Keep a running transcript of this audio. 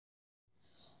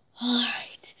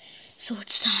Alright, so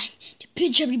it's time to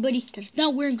pinch everybody that's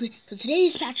not wearing green, because today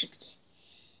is Patrick's Day.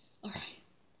 Alright,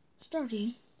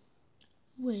 starting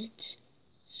with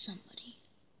somebody.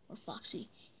 Or Foxy.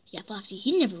 Yeah, Foxy,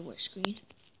 he never wears green.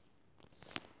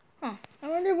 Huh, I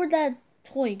wonder where'd that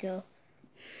toy go?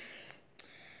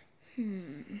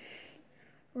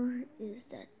 Where is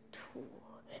that toy?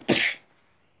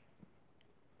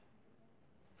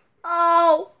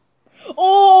 Oh!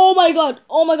 Oh my god!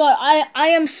 Oh my god! I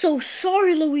am so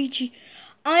sorry, Luigi.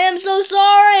 I am so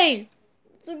sorry.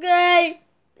 It's okay.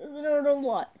 Doesn't hurt a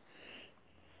lot.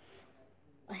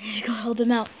 I need to go help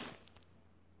him out.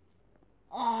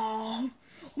 Oh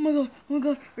my god! Oh my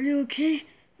god! Are you okay?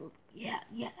 Yeah.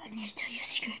 I need to tell you a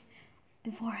secret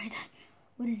before I die.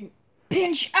 What is it?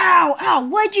 Pinch! Ow! Ow!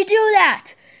 Why'd you do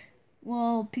that?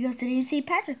 Well, because today is St.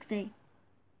 Patrick's Day.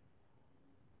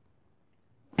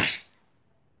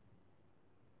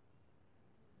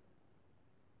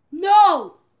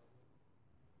 No!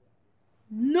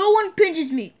 No one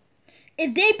pinches me.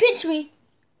 If they pinch me,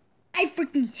 I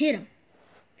freaking hit them.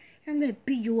 I'm gonna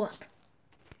beat you up.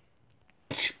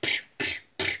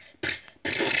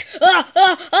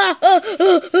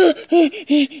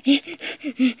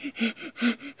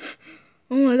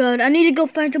 Oh my god, I need to go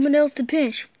find someone else to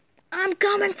pinch. I'm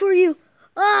coming for you.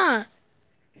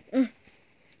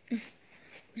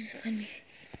 Just find me.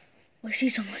 Oh, I see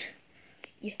someone.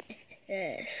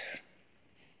 Yes.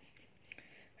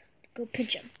 Go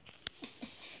pinch him.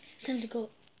 Time to go.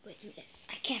 Wait,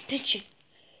 I can't pinch him.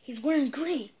 He's wearing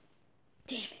green.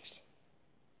 Damn it.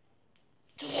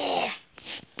 Yeah.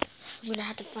 I'm gonna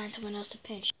have to find someone else to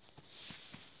pinch.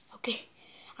 Okay,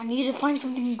 I need to find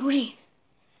something green.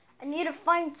 Oh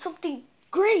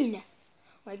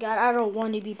my god, I don't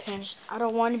want to be pinched. I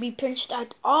don't want to be pinched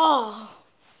at all.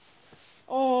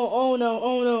 Oh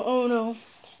no.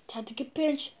 Time to get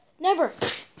pinched. Never.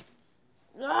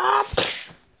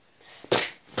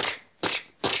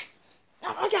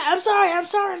 Okay, I'm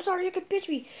sorry. You can pinch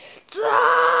me.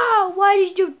 Why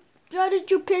did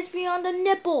you pinch me on the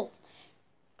nipple?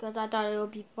 Because I thought it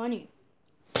would be funny.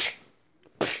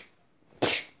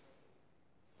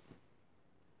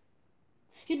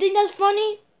 You think that's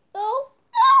funny? No.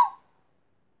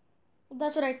 Well,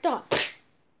 that's what I thought.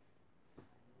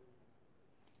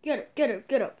 Get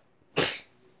up.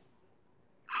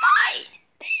 My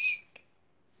dick.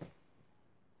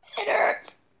 It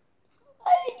hurts.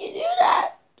 Why did you do that?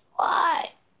 Why?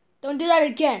 Don't do that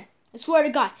again. I swear to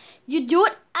God. You do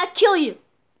it, I'll kill you.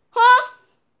 Huh?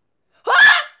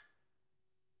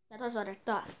 That's what I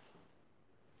thought.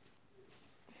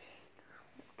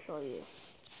 I'll kill you.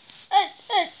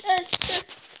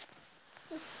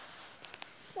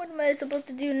 What am I supposed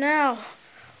to do now?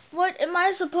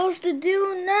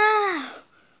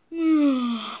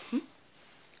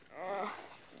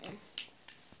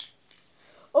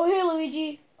 Oh, hey,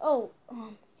 Luigi. Oh,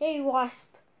 hey,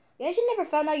 Wasp. You actually never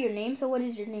found out your name, so what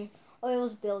is your name? Oh, it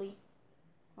was Billy.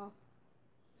 Oh.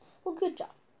 Well, good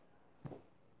job.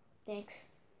 Thanks.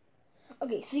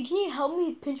 Okay, so can you help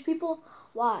me pinch people?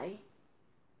 Why?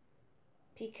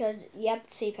 Because, yep,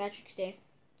 St. Patrick's Day.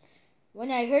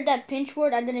 When I heard that pinch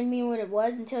word, I didn't mean what it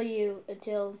was until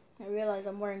I realized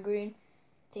I'm wearing green.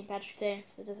 St. Patrick's Day,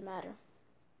 so it doesn't matter.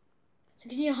 So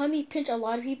can you help me pinch a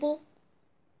lot of people?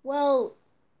 Well,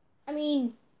 I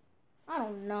mean, I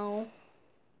don't know.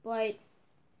 But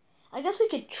I guess we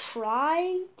could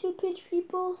try to pinch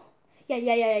people.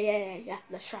 Yeah.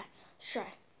 Let's try.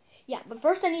 Yeah, but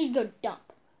first I need to go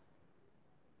dump.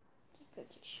 Just go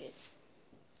do shit.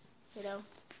 You know?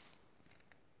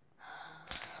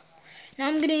 Now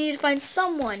I'm gonna need to find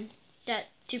someone to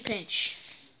pinch.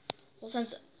 Well,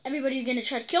 since everybody's gonna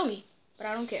try to kill me, but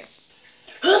I don't care.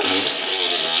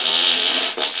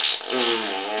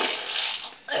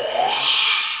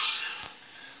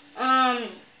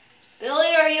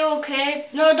 Billy, are you okay?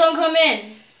 No, don't come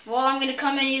in. Well, I'm gonna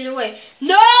come in either way.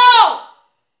 No!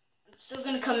 I'm still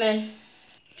gonna come in.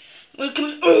 I'm gonna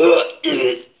come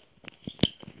in.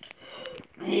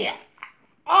 Yeah.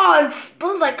 Oh, it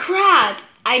smells like crab.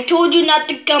 I told you not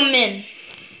to come in.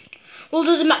 Well,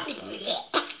 doesn't matter.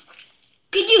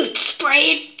 Could you spray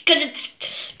it? Cause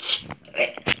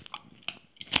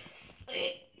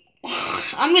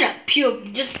I'm gonna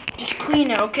puke. Just clean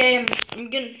it, okay? I'm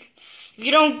gonna. If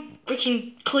you don't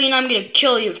freaking clean, I'm gonna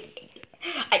kill you.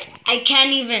 I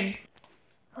can't even.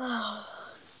 Well,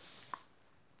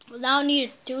 now I need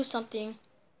to do something.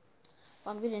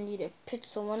 I'm gonna need to pitch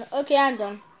someone. Okay, I'm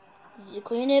done. Did you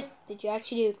clean it? Did you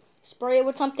actually spray it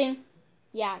with something?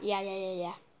 Yeah.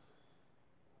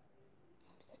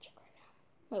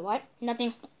 Wait, what?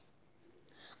 Nothing.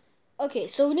 Okay,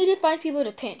 so we need to find people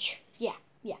to pinch. Yeah.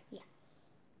 Yeah, yeah.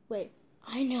 Wait,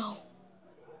 I know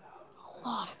a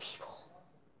lot of people.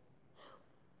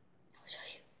 I'll show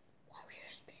you why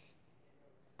we're speaking.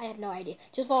 I have no idea.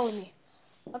 Just follow me.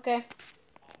 Okay.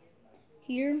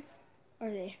 Here are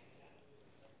they.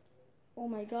 Oh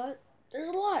my god. There's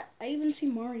a lot. I even see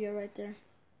Mario right there.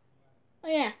 Oh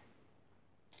yeah.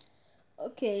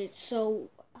 Okay, so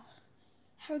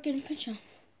how are we gonna pinch him?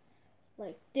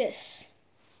 Like this.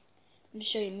 I'm gonna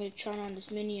show you. I'm gonna try it on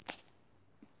this mini.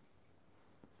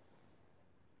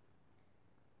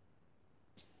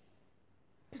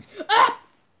 Ah!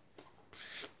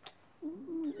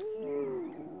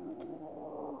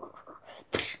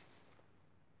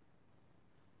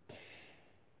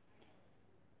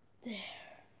 There.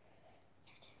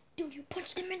 Dude, you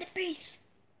punched him in the face.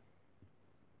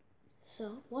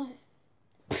 So what?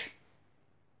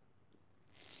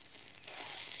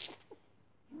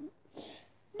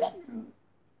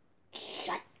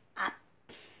 Shut up.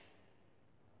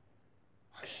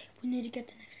 Okay, we need to get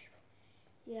the next people.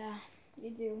 Yeah,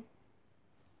 you do.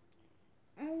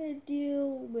 I'm gonna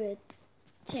deal with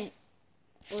Tim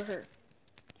or her.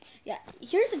 Yeah,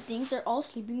 here's the thing, they're all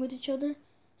sleeping with each other.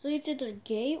 So it's either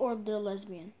gay or they're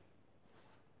lesbian.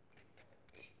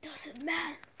 It doesn't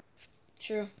matter.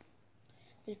 True.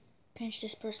 We pinch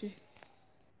this person.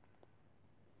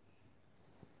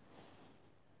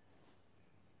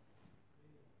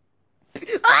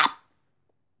 Ah!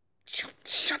 Shut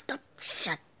up.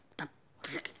 Shut up.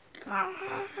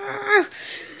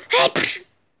 Hey!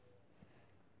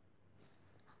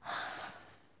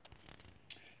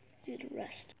 Do the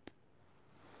rest.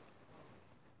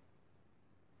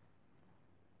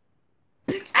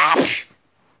 Ah!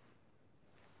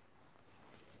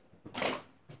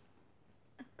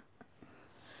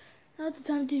 Not the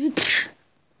time to be.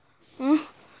 Huh?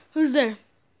 Who's there?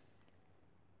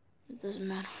 It doesn't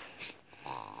matter.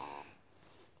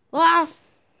 Wow!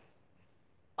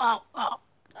 Oh, oh,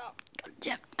 oh, God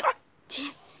damn, God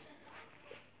damn.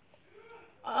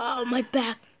 Oh, my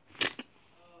back.